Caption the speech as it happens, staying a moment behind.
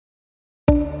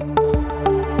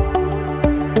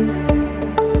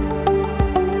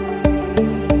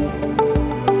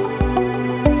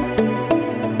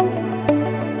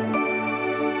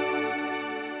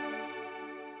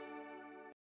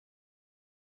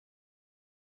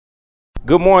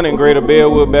Good morning, Greater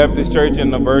Beallwood Baptist Church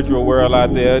and the virtual world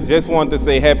out there. Just want to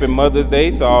say happy Mother's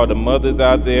Day to all the mothers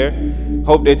out there.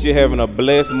 Hope that you're having a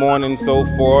blessed morning so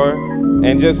far.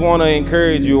 And just want to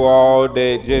encourage you all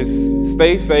that just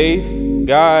stay safe.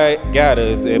 God got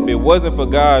us. If it wasn't for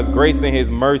God's grace and his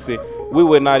mercy, we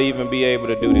would not even be able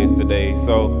to do this today.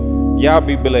 So y'all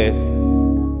be blessed.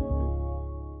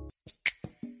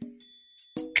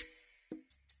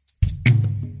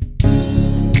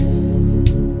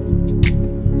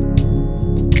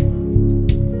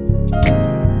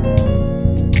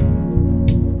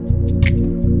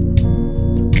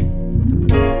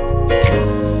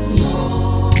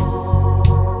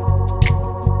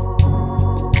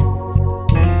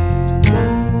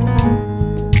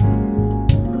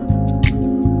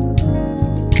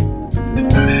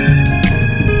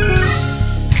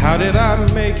 How did I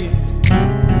make it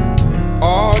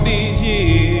all these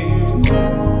years?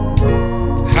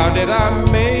 How did I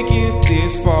make it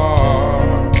this far?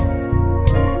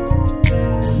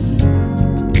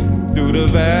 Through the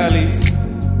valleys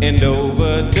and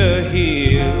over the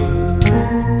hills,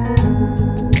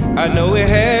 I know it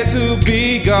had to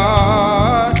be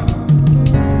God.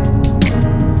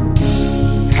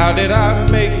 How did I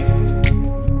make it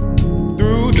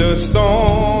through the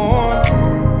storm?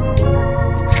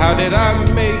 How did I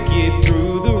make it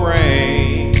through the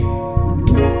rain?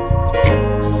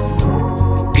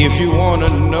 If you wanna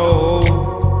know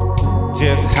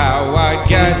just how I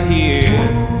got here,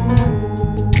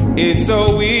 it's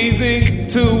so easy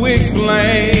to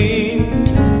explain.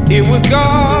 It was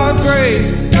God's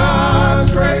grace.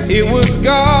 God's grace. It was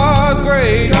God's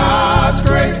grace. God's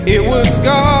grace. It was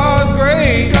God's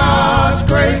grace. God's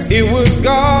grace. It was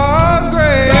God's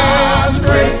grace. God's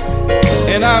grace.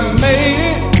 And I made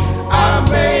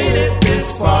it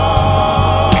this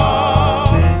far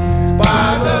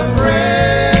by the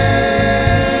grace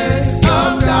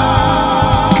of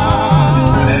God.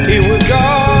 It was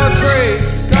God's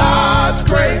grace. God's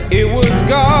grace. It was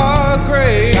God's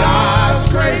grace. God's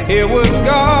grace. It was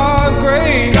God's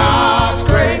grace. God's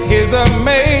grace. His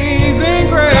amazing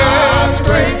grace. God's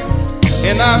grace.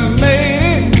 And I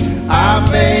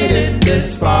made it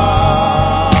this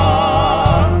far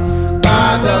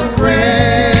by the grace.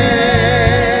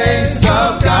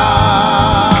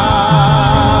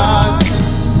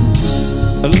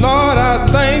 Lord, I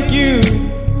thank you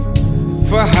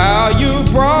for how you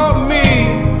brought me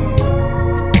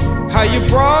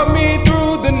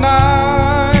through the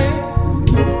night.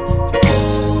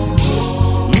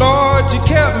 Lord, you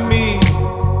kept me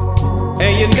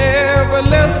and you never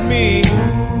left me.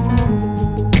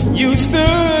 You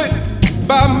stood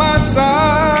by my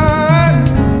side.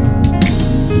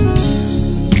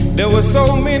 There were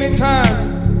so many times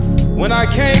when I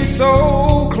came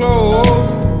so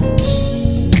close.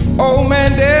 Old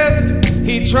man death,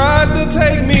 he tried to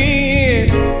take me in,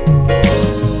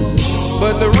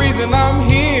 but the reason I'm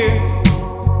here,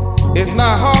 it's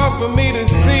not hard for me to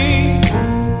see.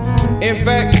 In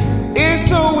fact, it's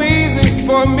so easy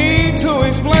for me to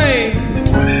explain.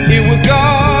 It was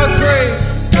God's grace.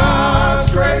 God's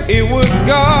grace. It was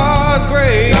God's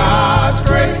grace. God's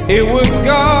grace. It was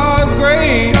God's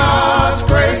grace. God's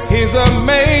grace. His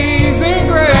amazing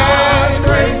grace. God's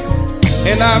grace.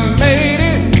 And I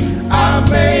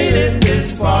made it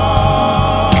this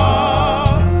far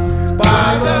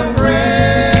by the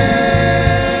grace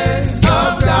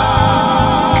of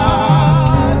God.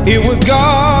 It was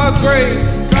God's grace.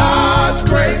 God's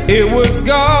grace. It was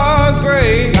God's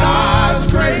grace. God's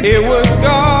grace. It was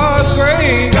God's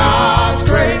grace. God's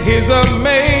grace. His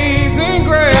amazing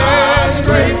grace. God's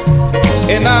grace.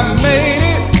 And I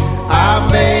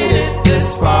made it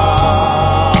this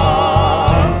far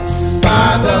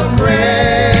by the grace.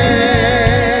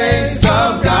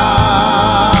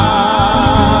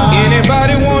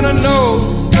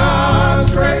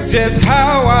 Just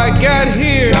how I got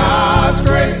here. God's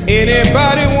grace.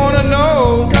 Anybody wanna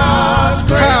know God's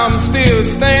grace? How I'm still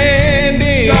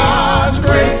standing. God's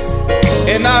grace.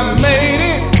 And I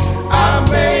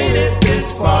made it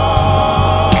this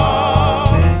far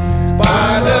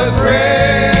by the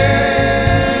grace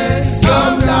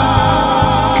of God.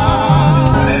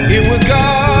 It was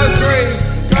God's grace.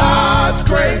 God's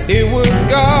grace. It was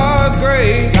God's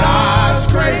grace. God's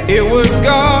grace. It was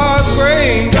God's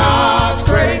grace. God's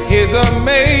grace. His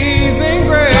amazing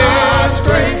grace. God's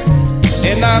grace.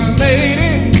 And I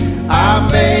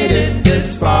made it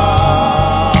this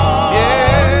far.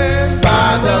 Yeah.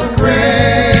 By the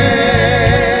grace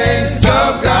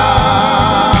of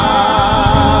God.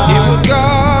 It was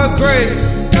God's grace.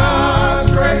 God's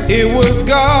grace. It was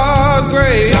God's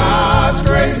grace. God's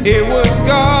grace. It was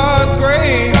God's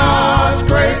grace. God's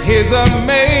grace. His His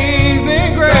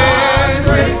amazing grace. God's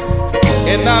grace.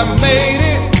 And I made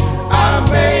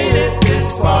it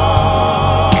this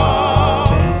far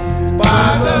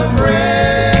by the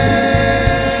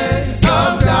grace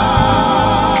of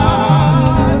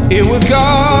God. It was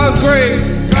God's grace.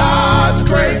 God's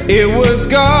grace. It was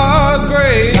God's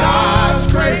grace. God's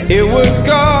grace. It was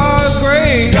God's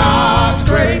grace. God's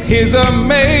grace. His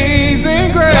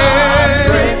amazing grace. God's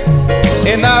grace.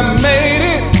 And I made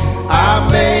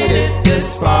it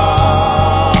this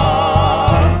far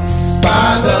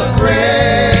by the grace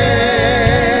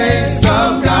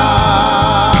of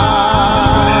God.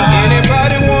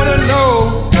 Anybody wanna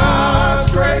know God's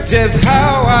grace? Just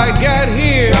how I got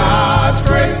here? God's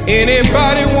grace.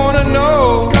 Anybody wanna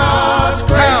know God's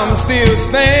grace? how I'm still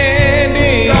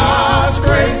standing? God's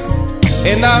grace.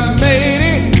 And I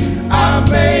made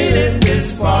it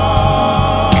this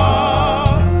far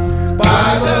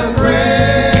by the grace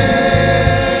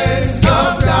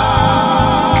of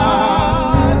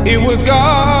God. It was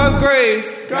God's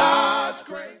grace. God's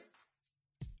grace.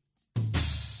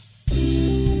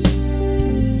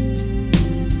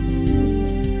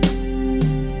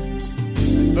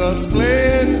 The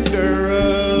splendor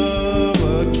of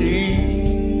a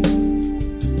king,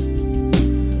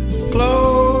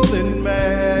 clothed in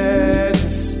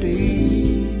majesty.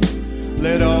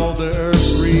 Let all the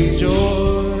earth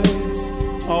rejoice,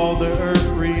 all the earth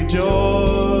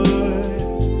rejoice.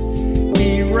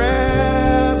 He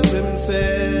wraps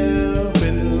himself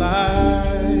in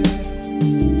light,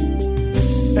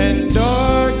 and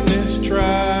darkness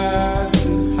tries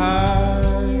to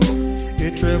hide.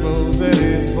 It trembles at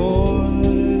his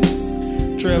voice,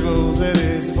 trembles at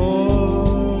his voice.